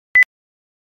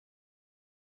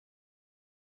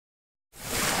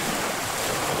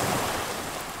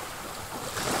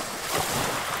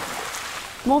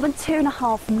More than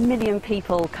 2.5 million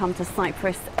people come to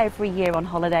Cyprus every year on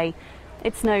holiday.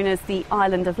 It's known as the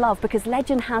Island of Love because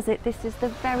legend has it this is the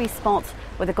very spot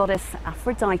where the goddess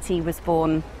Aphrodite was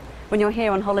born. When you're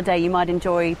here on holiday, you might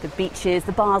enjoy the beaches,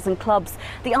 the bars and clubs,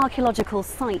 the archaeological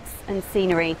sites and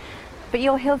scenery. But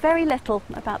you'll hear very little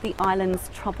about the island's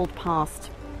troubled past.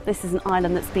 This is an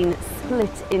island that's been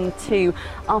split in two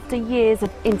after years of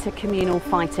intercommunal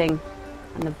fighting.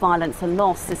 And the violence and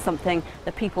loss is something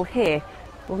the people here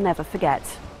will never forget.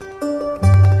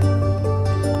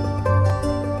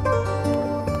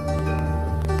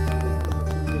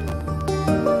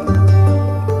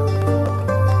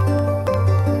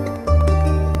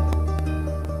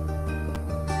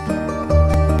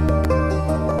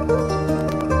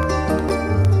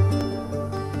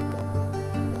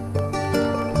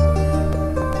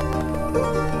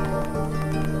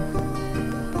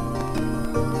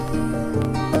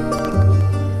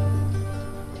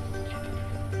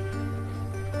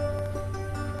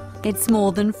 It's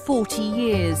more than 40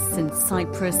 years since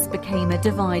Cyprus became a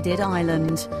divided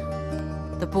island.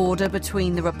 The border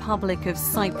between the Republic of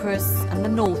Cyprus and the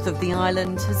north of the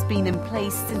island has been in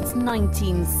place since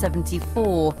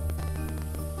 1974.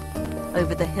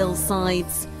 Over the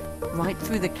hillsides, right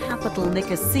through the capital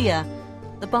Nicosia,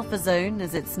 the buffer zone,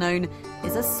 as it's known,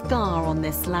 is a scar on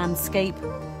this landscape,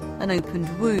 an opened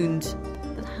wound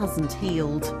that hasn't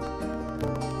healed.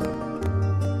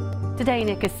 Today,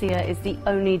 Nicosia is the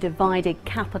only divided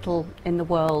capital in the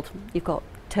world. You've got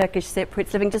Turkish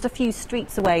Cypriots living just a few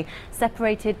streets away,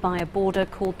 separated by a border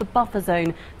called the buffer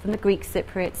zone from the Greek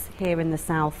Cypriots here in the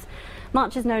south.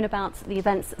 Much is known about the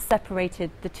events that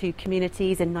separated the two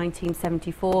communities in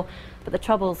 1974, but the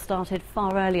troubles started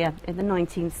far earlier in the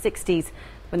 1960s,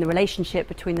 when the relationship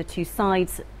between the two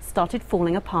sides started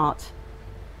falling apart.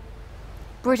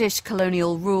 British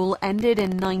colonial rule ended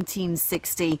in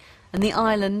 1960. And the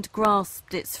island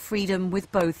grasped its freedom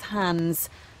with both hands.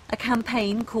 A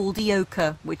campaign called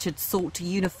EOKA, which had sought to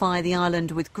unify the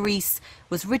island with Greece,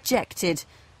 was rejected,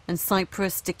 and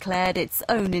Cyprus declared its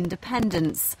own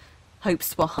independence.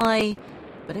 Hopes were high,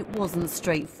 but it wasn't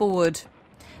straightforward.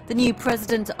 The new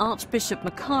president, Archbishop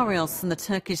Makarios, and the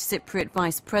Turkish Cypriot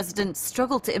vice president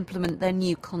struggled to implement their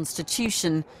new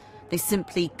constitution. They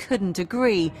simply couldn't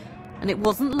agree, and it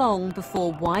wasn't long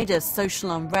before wider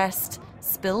social unrest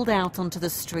spilled out onto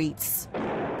the streets.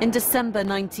 In December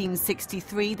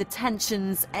 1963, the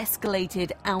tensions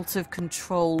escalated out of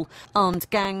control. Armed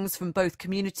gangs from both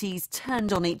communities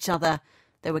turned on each other.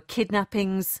 There were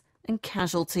kidnappings and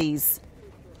casualties.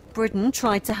 Britain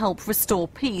tried to help restore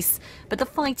peace, but the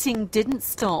fighting didn't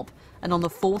stop. And on the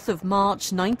 4th of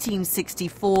March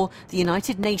 1964, the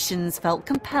United Nations felt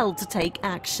compelled to take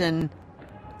action.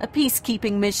 A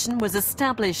peacekeeping mission was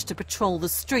established to patrol the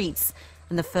streets,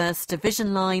 and the 1st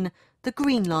Division Line, the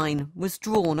Green Line, was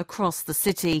drawn across the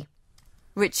city.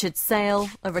 Richard Sale,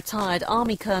 a retired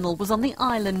army colonel, was on the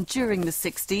island during the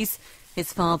 60s.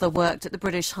 His father worked at the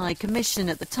British High Commission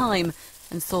at the time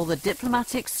and saw the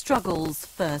diplomatic struggles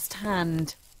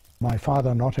firsthand. My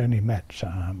father not only met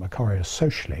Makarios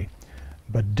socially,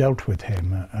 but dealt with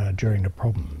him during the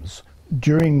problems.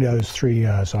 During those 3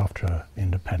 years after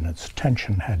independence,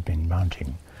 tension had been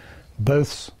mounting.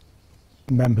 Both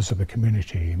members of the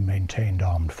community maintained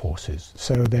armed forces.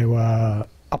 So there were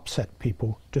upset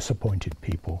people, disappointed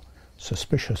people,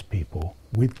 suspicious people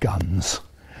with guns,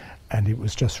 and it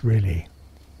was just really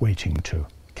waiting to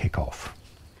kick off.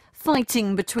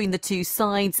 Fighting between the two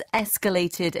sides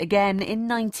escalated again in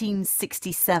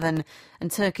 1967,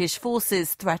 and Turkish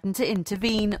forces threatened to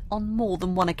intervene on more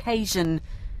than one occasion.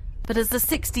 But as the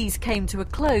 60s came to a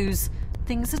close,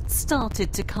 things had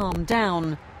started to calm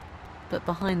down. But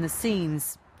behind the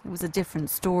scenes, it was a different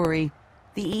story.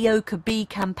 The EOKA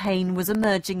campaign was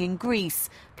emerging in Greece,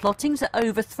 plotting to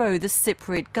overthrow the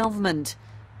Cypriot government.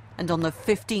 And on the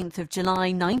 15th of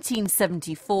July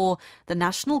 1974, the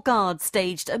National Guard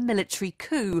staged a military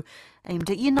coup aimed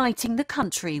at uniting the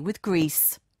country with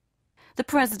Greece. The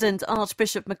president,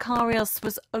 Archbishop Makarios,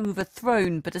 was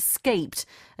overthrown but escaped,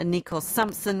 and Nikos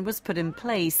Samson was put in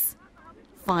place.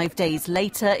 5 days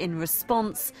later, in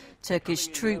response, Turkish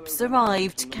troops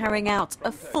arrived, carrying out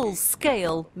a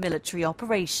full-scale military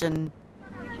operation.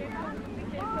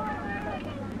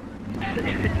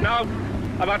 It's now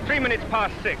about 4 minutes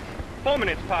past 6,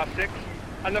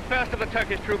 and the first of the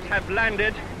Turkish troops have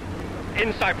landed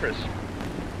in Cyprus.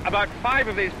 About 5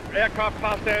 of these aircraft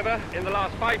passed over in the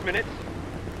last 5 minutes.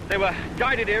 They were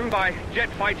guided in by jet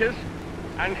fighters,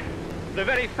 and the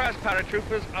very first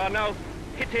paratroopers are now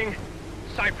hitting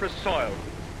Cyprus soil.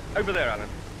 Over there, Alan.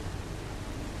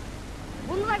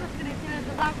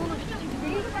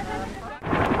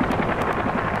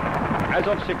 As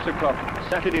of 6 o'clock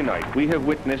Saturday night, we have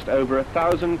witnessed over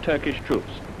 1,000 Turkish troops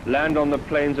land on the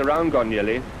plains around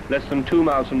Gonyeli, less than 2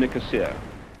 miles from Nicosia.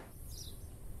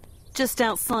 Just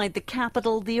outside the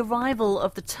capital, the arrival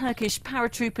of the Turkish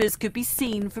paratroopers could be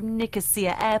seen from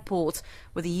Nicosia Airport,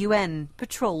 where the UN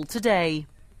patrolled today.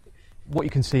 What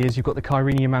you can see is you've got the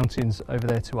Kyrenia Mountains over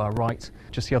there to our right,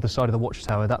 just the other side of the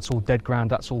watchtower. That's all dead ground,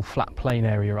 that's all flat plain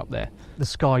area up there. The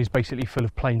sky is basically full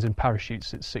of planes and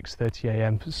parachutes at 6:30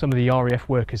 a.m. Some of the RAF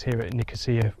workers here at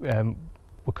Nicosia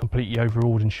were completely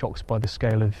overawed and shocked by the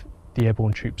scale of the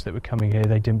airborne troops that were coming here.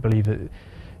 They didn't believe that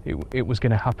it was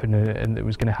going to happen, and it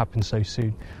was going to happen so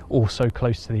soon, or so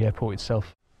close to the airport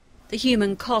itself. The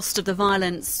human cost of the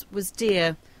violence was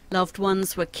dear. Loved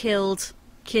ones were killed,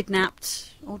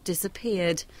 kidnapped or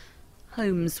disappeared.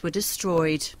 Homes were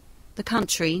destroyed. The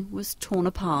country was torn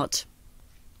apart.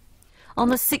 On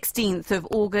the 16th of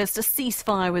August, a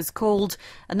ceasefire was called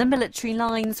and the military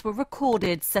lines were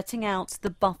recorded setting out the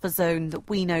buffer zone that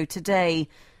we know today.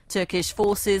 Turkish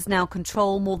forces now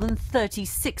control more than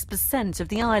 36% of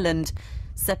the island,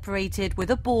 separated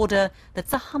with a border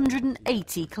that's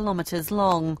 180 kilometres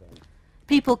long.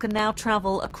 People can now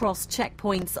travel across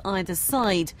checkpoints either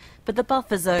side, but the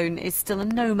buffer zone is still a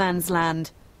no-man's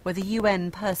land where the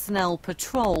UN personnel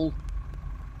patrol.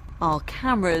 Our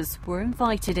cameras were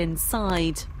invited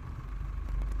inside.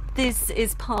 This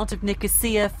is part of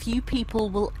Nicosia few people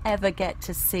will ever get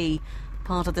to see,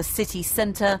 part of the city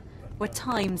centre where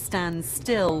time stands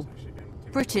still.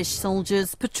 British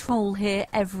soldiers patrol here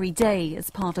every day as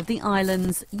part of the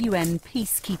island's UN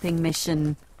peacekeeping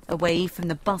mission. Away from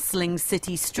the bustling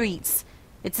city streets,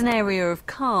 it's an area of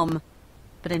calm.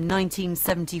 But in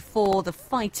 1974, the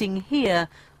fighting here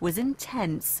was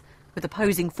intense, with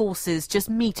opposing forces just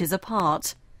metres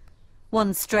apart.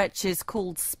 One stretch is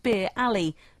called Spear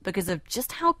Alley because of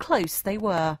just how close they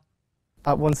were.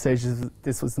 At one stage,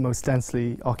 this was the most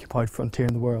densely occupied frontier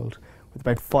in the world, with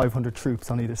about 500 troops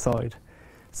on either side.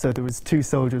 So there was 2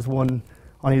 soldiers, one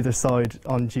on either side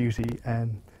on duty,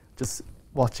 just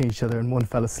watching each other, and one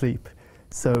fell asleep.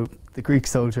 So the Greek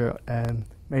soldier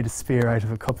made a spear out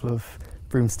of a couple of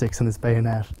broomsticks on his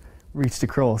bayonet, reached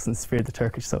across and speared the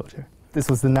Turkish soldier. This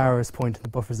was the narrowest point in the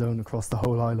buffer zone across the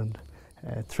whole island,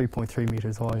 3.3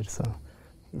 metres wide, so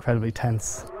incredibly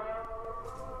tense.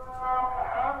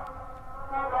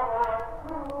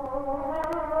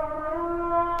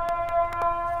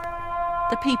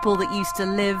 The people that used to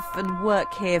live and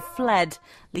work here fled,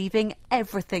 leaving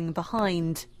everything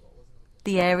behind.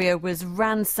 The area was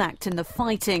ransacked in the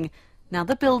fighting. Now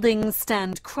the buildings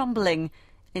stand crumbling,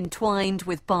 entwined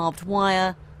with barbed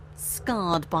wire,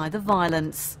 scarred by the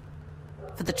violence.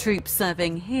 For the troops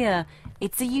serving here,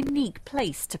 it's a unique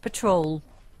place to patrol.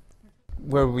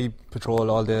 Where we patrol,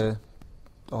 all the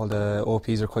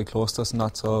OPs are quite close to us and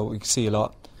that, so we can see a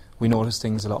lot. We notice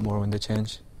things a lot more when they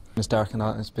change. It's dark and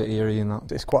that, and it's a bit eerie and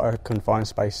that. It's quite a confined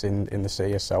space in the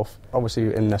city itself.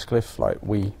 Obviously in Neskliff,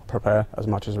 we prepare as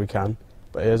much as we can,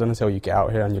 but it isn't until you get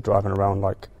out here and you're driving around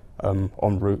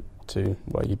en route to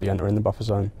where you'd be entering the buffer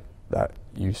zone that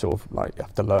you sort of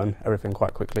have to learn everything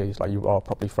quite quickly. It's like you are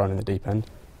properly thrown in the deep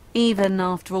end. Even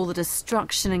after all the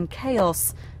destruction and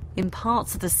chaos, in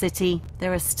parts of the city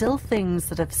there are still things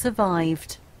that have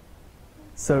survived.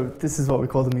 So this is what we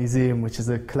call the museum, which is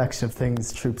a collection of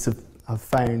things troops have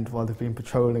found while they've been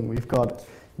patrolling. We've got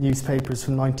newspapers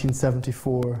from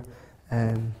 1974,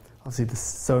 obviously the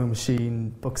sewing machine,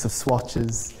 books of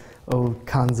swatches, old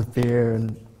cans of beer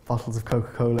and bottles of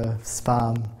Coca-Cola,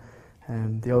 Spam,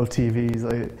 the old TVs.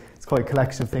 It's quite a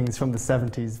collection of things from the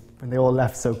 70s when they all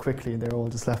left so quickly and they're all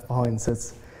just left behind, so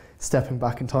it's stepping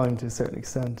back in time to a certain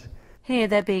extent. Here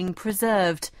they're being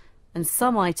preserved, and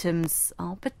some items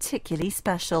are particularly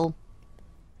special.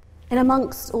 In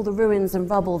amongst all the ruins and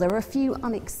rubble, there are a few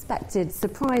unexpected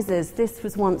surprises. This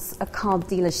was once a car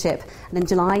dealership, and in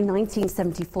July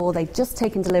 1974, they'd just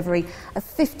taken delivery of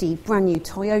 50 brand new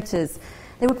Toyotas.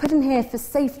 They were put in here for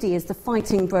safety as the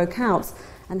fighting broke out,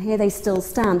 and here they still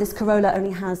stand. This Corolla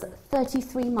only has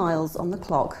 33 miles on the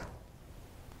clock.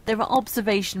 There are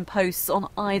observation posts on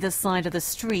either side of the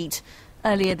street.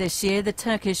 Earlier this year, the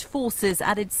Turkish forces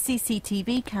added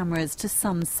CCTV cameras to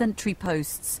some sentry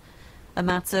posts, a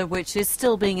matter which is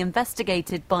still being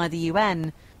investigated by the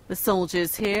UN. The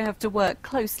soldiers here have to work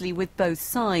closely with both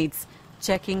sides,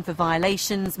 checking for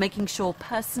violations, making sure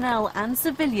personnel and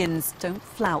civilians don't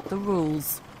flout the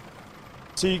rules.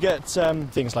 So you get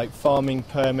things like farming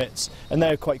permits, and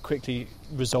they're quite quickly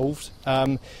resolved.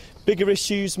 Bigger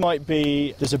issues might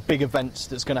be there's a big event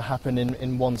that's going to happen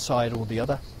in one side or the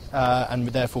other, and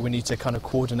therefore we need to kind of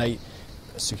coordinate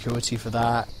security for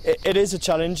that. It is a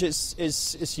challenge.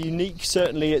 It's unique.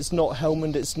 Certainly, it's not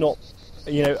Helmand. It's not,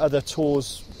 you know, other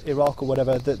tours, Iraq or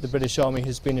whatever, that the British Army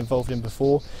has been involved in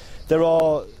before. There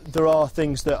are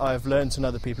things that I've learnt and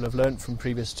other people have learnt from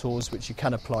previous tours which you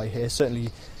can apply here. Certainly,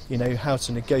 you know, how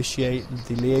to negotiate,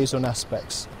 the liaison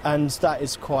aspects, and that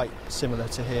is quite similar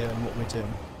to here and what we're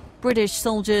doing. British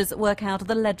soldiers work out of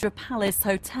the Ledra Palace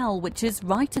Hotel, which is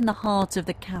right in the heart of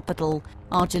the capital.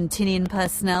 Argentinian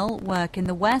personnel work in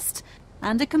the west,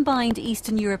 and a combined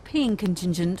Eastern European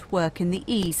contingent work in the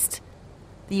east.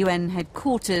 The UN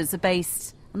headquarters are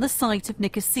based on the site of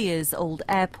Nicosia's old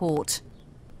airport.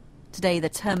 Today the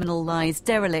terminal lies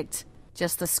derelict,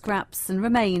 just the scraps and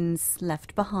remains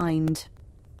left behind.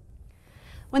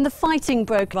 When the fighting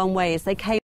broke on ways, they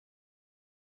came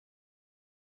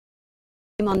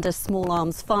under small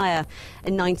arms fire.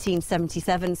 In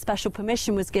 1977, special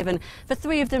permission was given for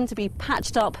 3 of them to be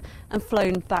patched up and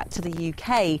flown back to the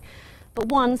UK. But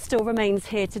one still remains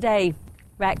here today.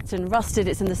 Wrecked and rusted,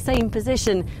 it's in the same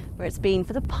position where it's been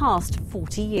for the past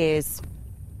 40 years.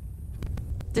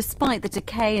 Despite the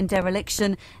decay and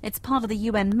dereliction, it's part of the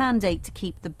UN mandate to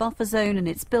keep the buffer zone and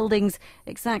its buildings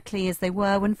exactly as they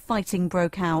were when fighting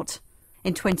broke out.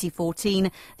 In 2014,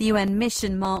 the UN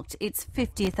mission marked its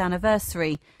 50th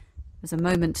anniversary. It was a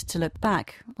moment to look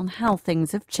back on how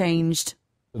things have changed.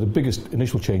 The biggest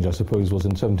initial change, I suppose, was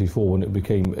in '74 when it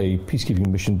became a peacekeeping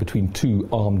mission between 2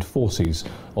 armed forces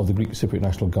of the Greek Cypriot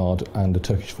National Guard and the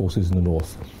Turkish forces in the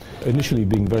north. Initially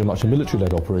being very much a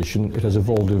military-led operation, it has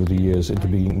evolved over the years into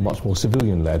being much more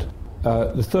civilian-led.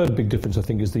 The third big difference, I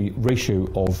think, is the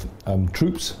ratio of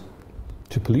troops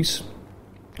to police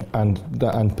and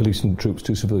police and troops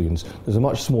to civilians. There's a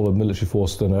much smaller military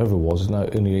force than there ever was, now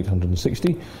only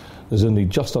 860. There's only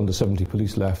just under 70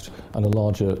 police left and a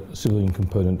larger civilian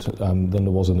component than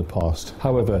there was in the past.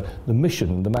 However, the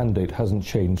mission, the mandate, hasn't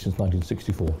changed since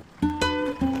 1964.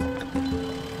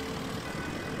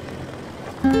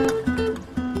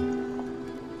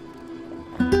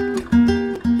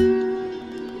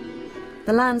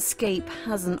 The landscape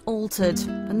hasn't altered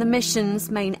and the mission's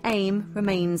main aim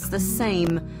remains the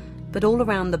same. But all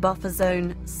around the buffer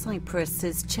zone, Cyprus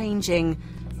is changing.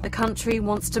 The country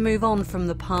wants to move on from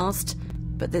the past,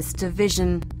 but this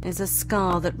division is a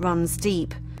scar that runs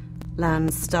deep.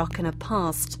 Land stuck in a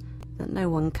past that no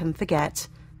one can forget.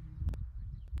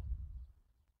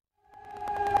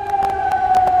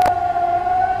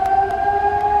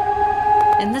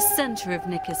 In the centre of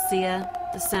Nicosia,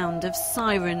 the sound of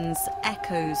sirens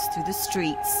echoes through the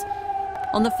streets.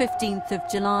 On the 15th of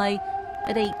July,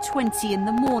 at 8:20 in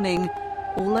the morning,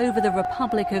 all over the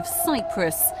Republic of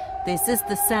Cyprus, this is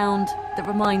the sound that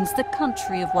reminds the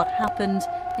country of what happened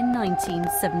in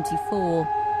 1974.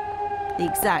 The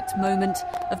exact moment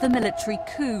of the military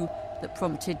coup that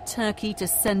prompted Turkey to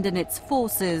send in its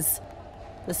forces.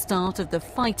 The start of the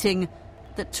fighting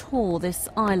that tore this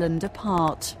island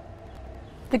apart.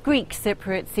 The Greek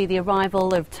Cypriots see the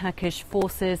arrival of Turkish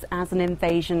forces as an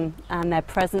invasion and their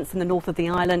presence in the north of the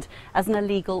island as an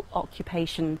illegal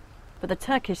occupation. But the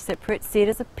Turkish Cypriots see it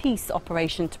as a peace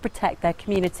operation to protect their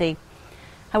community.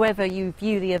 However you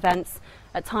view the events,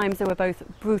 at times they were both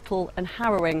brutal and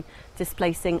harrowing,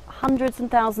 displacing hundreds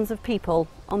and thousands of people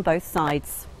on both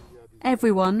sides.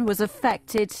 Everyone was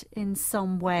affected in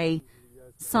some way.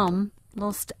 Some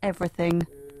lost everything.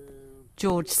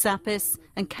 George Sapis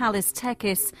and Kalis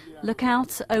Tekis look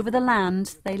out over the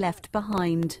land they left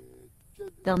behind.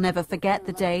 They'll never forget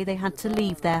the day they had to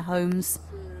leave their homes.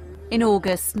 In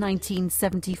August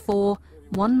 1974,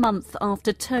 1 month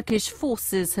after Turkish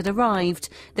forces had arrived,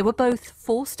 they were both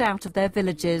forced out of their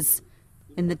villages.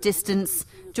 In the distance,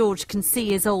 George can see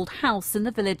his old house in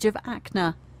the village of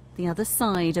Akna, the other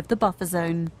side of the buffer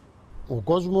zone.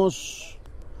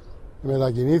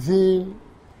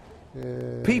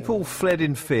 People fled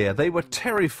in fear. They were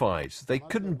terrified. They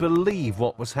couldn't believe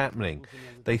what was happening.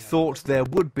 They thought there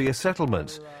would be a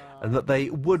settlement and that they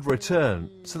would return,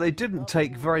 so they didn't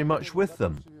take very much with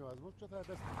them.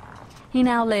 He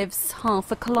now lives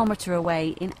half a kilometre away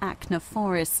in Akna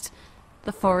Forest.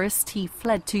 The forest he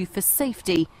fled to for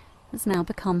safety has now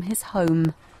become his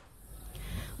home.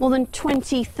 More than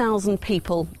 20,000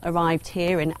 people arrived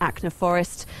here in Akna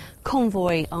Forest.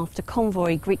 Convoy after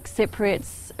convoy, Greek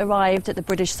Cypriots arrived at the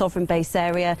British sovereign base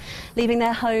area, leaving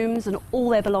their homes and all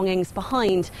their belongings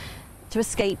behind to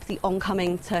escape the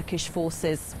oncoming Turkish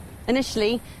forces.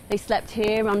 Initially, they slept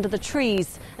here under the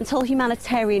trees until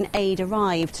humanitarian aid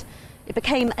arrived. It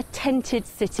became a tented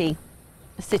city,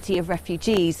 a city of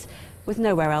refugees with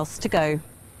nowhere else to go.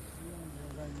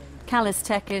 Kalis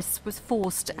Tekis was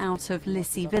forced out of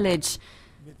Lissi village.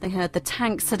 They heard the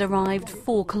tanks had arrived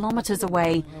 4 kilometres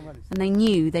away, and they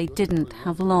knew they didn't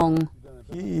have long.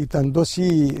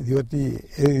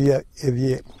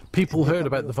 People heard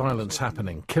about the violence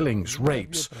happening, killings,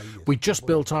 rapes. We just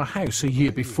built our house a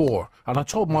year before, and I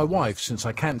told my wife, since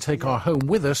I can't take our home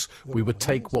with us, we would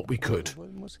take what we could.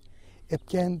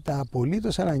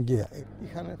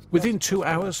 Within 2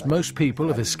 hours, most people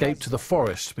have escaped to the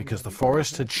forest because the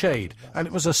forest had shade, and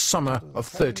it was a summer of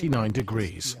 39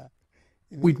 degrees.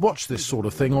 We'd watched this sort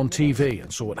of thing on TV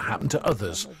and saw it happen to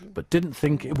others, but didn't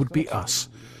think it would be us.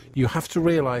 You have to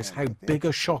realise how big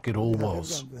a shock it all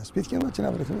was.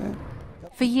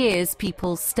 For years,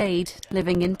 people stayed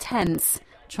living in tents,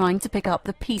 trying to pick up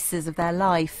the pieces of their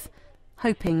life,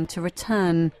 hoping to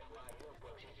return.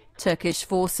 Turkish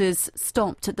forces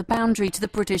stopped at the boundary to the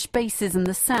British bases in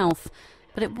the south,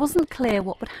 but it wasn't clear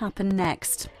what would happen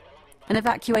next. An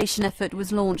evacuation effort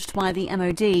was launched by the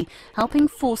MOD, helping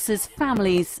forces,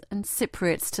 families and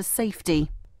Cypriots to safety.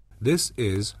 This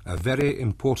is a very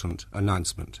important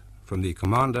announcement from the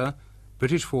Commander,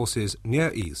 British Forces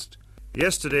Near East.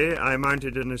 Yesterday I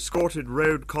mounted an escorted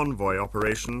road convoy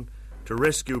operation to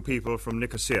rescue people from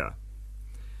Nicosia.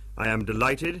 I am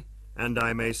delighted, and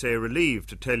I may say relieved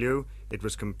to tell you it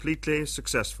was completely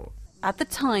successful. At the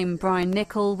time, Brian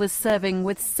Nicholl was serving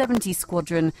with 70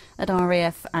 Squadron at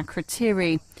RAF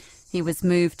Akrotiri. He was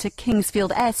moved to Kingsfield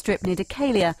Airstrip near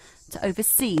Decalia to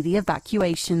oversee the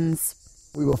evacuations.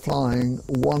 We were flying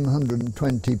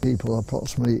 120 people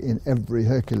approximately in every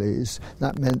Hercules.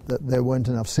 That meant that there weren't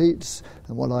enough seats,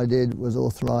 and what I did was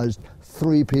authorised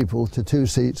 3 people to 2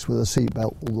 seats with a seat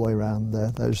belt all the way around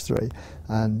there, those 3,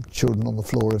 and children on the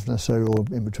floor if necessary or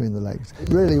in between the legs. It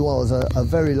really was a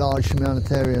very large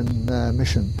humanitarian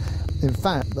mission. In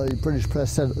fact, the British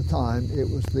press said at the time it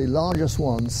was the largest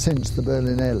one since the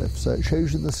Berlin airlift, so it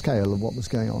shows you the scale of what was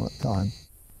going on at the time.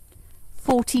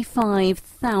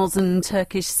 45,000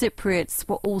 Turkish Cypriots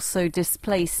were also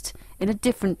displaced in a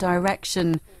different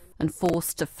direction and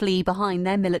forced to flee behind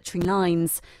their military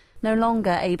lines, no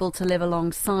longer able to live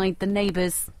alongside the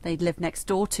neighbours they'd lived next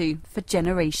door to for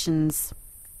generations.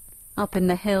 Up in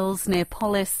the hills near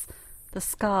Polis, the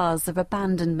scars of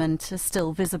abandonment are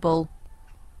still visible.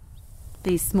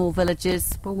 These small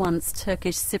villages were once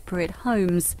Turkish Cypriot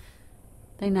homes.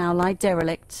 They now lie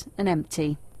derelict and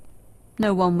empty.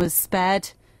 No one was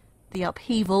spared. The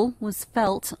upheaval was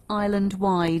felt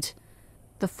island-wide.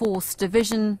 The forced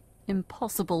division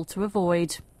impossible to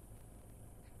avoid.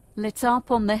 Lit up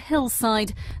on the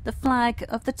hillside, the flag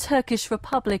of the Turkish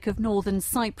Republic of Northern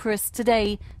Cyprus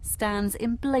today stands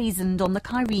emblazoned on the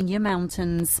Kyrenia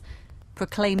Mountains,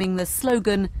 proclaiming the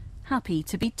slogan, "Happy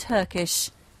to be Turkish."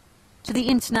 To the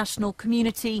international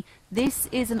community, this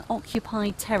is an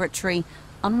occupied territory,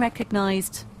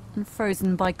 unrecognised and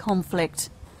frozen by conflict.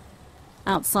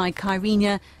 Outside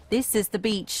Kyrenia, this is the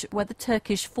beach where the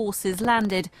Turkish forces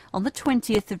landed on the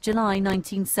 20th of July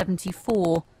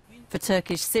 1974. For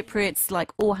Turkish Cypriots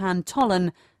like Orhan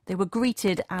Tolan, they were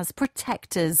greeted as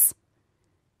protectors.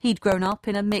 He'd grown up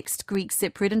in a mixed Greek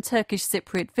Cypriot and Turkish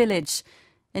Cypriot village.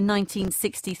 In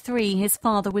 1963, his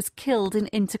father was killed in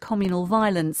intercommunal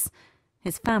violence.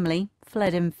 His family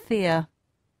fled in fear.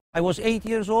 I was 8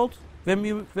 years old when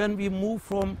we moved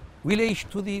from village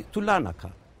to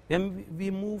Larnaca. When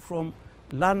we moved from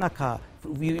Larnaca,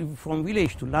 from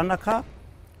village to Larnaca,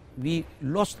 we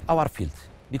lost our field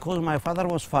because my father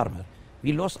was farmer.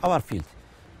 We lost our field.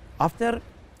 After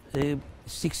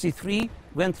 63,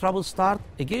 when trouble started,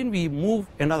 again we moved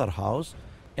another house,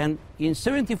 and in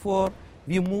 74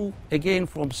 we moved again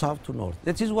from south to north.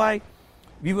 That is why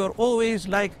we were always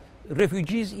like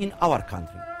refugees in our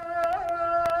country.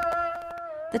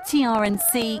 The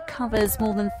TRNC covers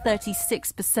more than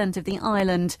 36% of the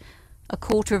island.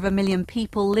 250,000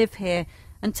 people live here,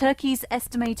 and Turkey's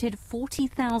estimated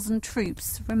 40,000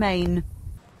 troops remain.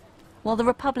 While the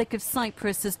Republic of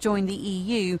Cyprus has joined the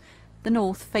EU, the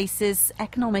north faces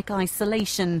economic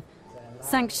isolation.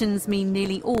 Sanctions mean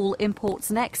nearly all imports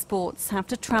and exports have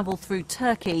to travel through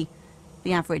Turkey.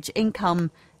 The average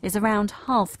income is around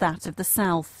half that of the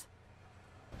south.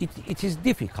 It is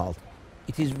difficult.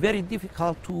 It is very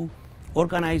difficult to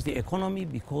organize the economy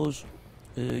because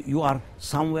you are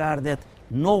somewhere that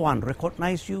no one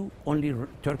recognizes you, only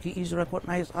Turkey is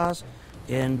recognized us,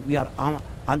 and we are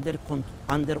under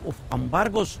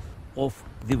embargoes of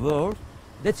the world.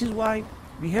 That is why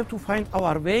we have to find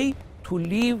our way to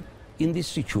live in this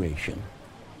situation.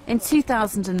 In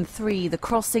 2003, the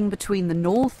crossing between the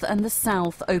north and the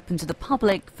south opened to the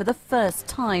public for the first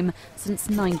time since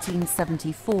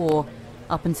 1974.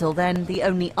 Up until then, the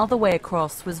only other way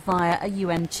across was via a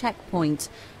UN checkpoint,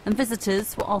 and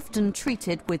visitors were often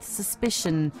treated with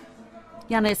suspicion.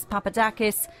 Yanis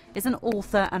Papadakis is an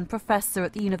author and professor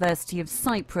at the University of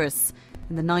Cyprus.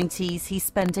 In the 90s, he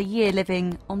spent a year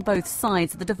living on both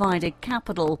sides of the divided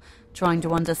capital, trying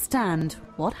to understand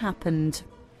what happened.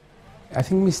 I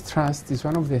think mistrust is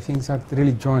one of the things that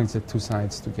really joins the two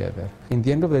sides together. In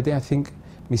the end of the day, I think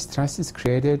mistrust is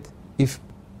created if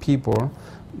people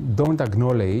don't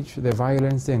acknowledge the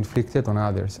violence they inflicted on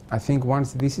others. I think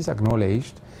once this is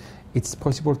acknowledged, it's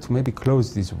possible to maybe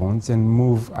close these wounds and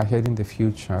move ahead in the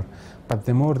future. But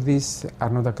the more these are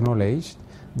not acknowledged,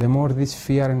 the more this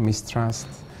fear and mistrust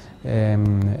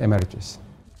emerges.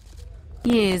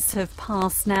 Years have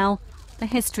passed now. The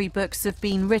history books have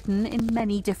been written in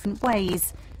many different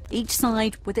ways, each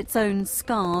side with its own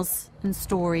scars and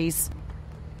stories.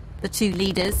 The two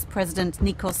leaders, President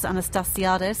Nikos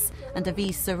Anastasiades and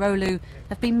Avis Sarolu,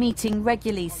 have been meeting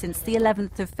regularly since the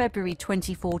 11th of February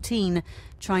 2014,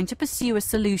 trying to pursue a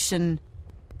solution.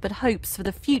 But hopes for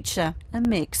the future are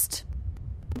mixed.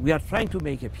 We are trying to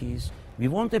make a peace. We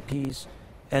want a peace,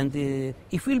 and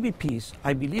if will be peace,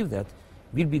 I believe that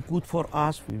will be good for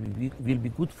us, will be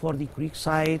good for the Greek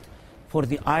side, for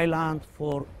the island,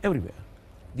 for everywhere.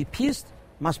 The peace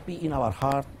must be in our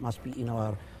heart, must be in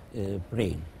our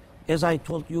brain. As I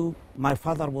told you, my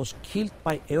father was killed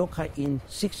by EOKA in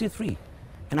 '63,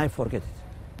 and I forget it,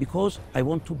 because I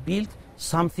want to build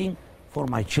something for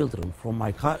my children, for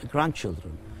my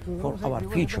grandchildren, for our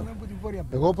future.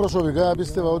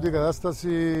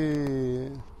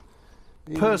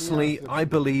 Personally, I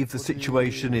believe the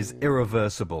situation is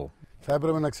irreversible.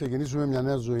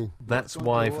 That's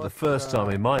why, for the first time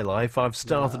in my life, I've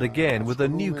started again with a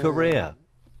new career.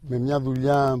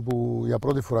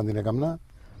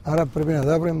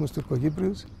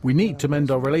 We need to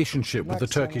mend our relationship with the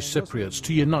Turkish Cypriots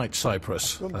to unite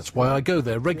Cyprus. That's why I go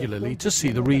there regularly to see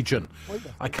the region.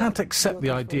 I can't accept the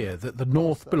idea that the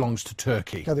north belongs to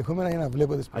Turkey.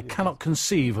 I cannot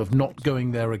conceive of not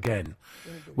going there again.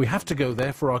 We have to go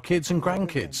there for our kids and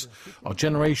grandkids. Our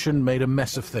generation made a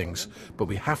mess of things, but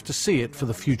we have to see it for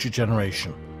the future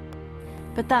generation.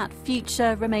 But that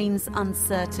future remains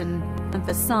uncertain, and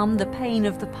for some, the pain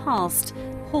of the past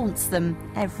haunts them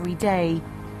every day.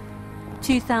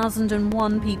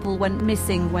 2,001 people went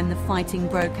missing when the fighting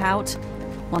broke out.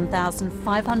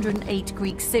 1,508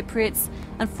 Greek Cypriots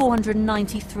and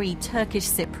 493 Turkish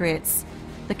Cypriots.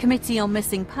 The Committee on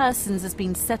Missing Persons has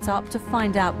been set up to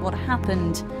find out what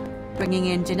happened, bringing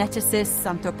in geneticists,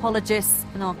 anthropologists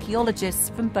and archaeologists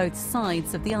from both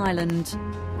sides of the island.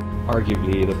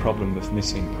 Arguably, the problem with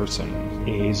missing person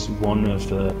is one of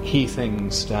the key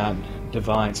things that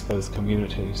divides both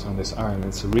communities on this island.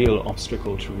 It's a real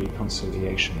obstacle to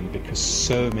reconciliation because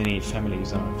so many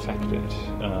families are affected,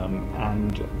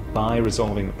 and by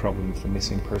resolving the problem of the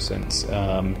missing persons,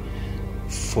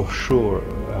 for sure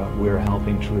we're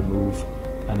helping to remove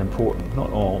an important,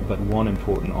 not all, but one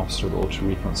important obstacle to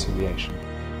reconciliation.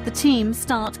 The team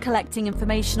start collecting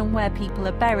information on where people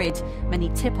are buried. Many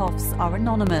tip-offs are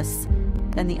anonymous.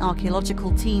 Then the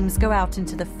archaeological teams go out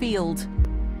into the field.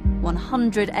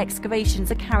 100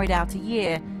 excavations are carried out a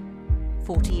year.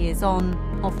 40 years on,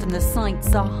 often the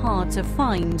sites are hard to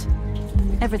find.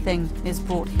 Everything is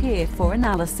brought here for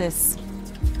analysis.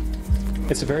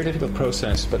 It's a very difficult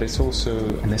process, but it's also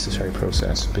a necessary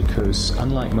process because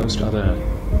unlike most other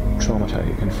traumata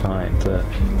you can find, the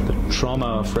trauma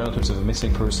of relatives of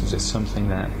missing persons is something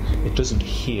that it doesn't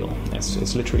heal.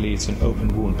 It's literally, it's an open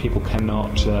wound. People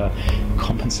cannot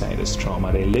compensate this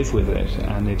trauma. They live with it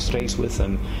and it stays with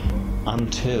them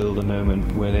until the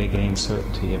moment where they gain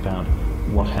certainty about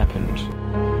what happened.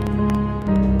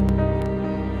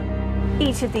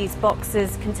 Each of these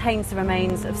boxes contains the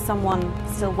remains of someone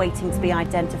still waiting to be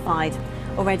identified.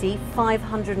 Already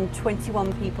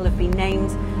 521 people have been named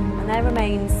and their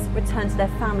remains returned to their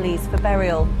families for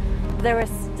burial. There are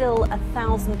still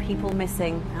 1,000 people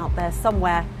missing out there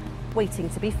somewhere, waiting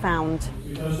to be found.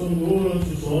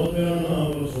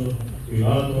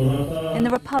 In the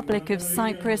Republic of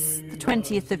Cyprus, the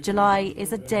 20th of July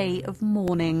is a day of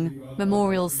mourning.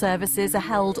 Memorial services are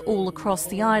held all across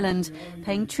the island,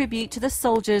 paying tribute to the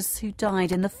soldiers who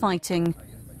died in the fighting.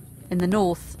 In the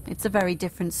north, it's a very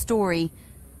different story,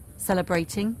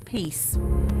 celebrating peace.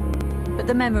 But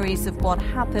the memories of what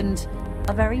happened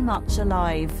are very much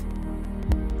alive.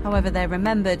 However they're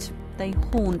remembered, they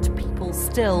haunt people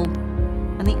still,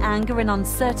 and the anger and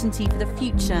uncertainty for the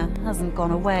future hasn't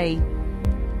gone away.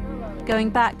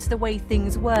 Going back to the way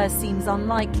things were seems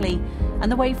unlikely,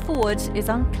 and the way forward is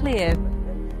unclear.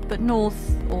 But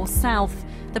north or south,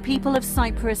 the people of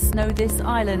Cyprus know this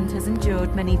island has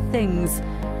endured many things.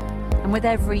 And with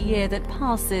every year that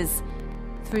passes,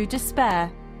 through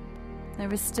despair,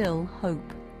 there is still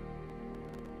hope.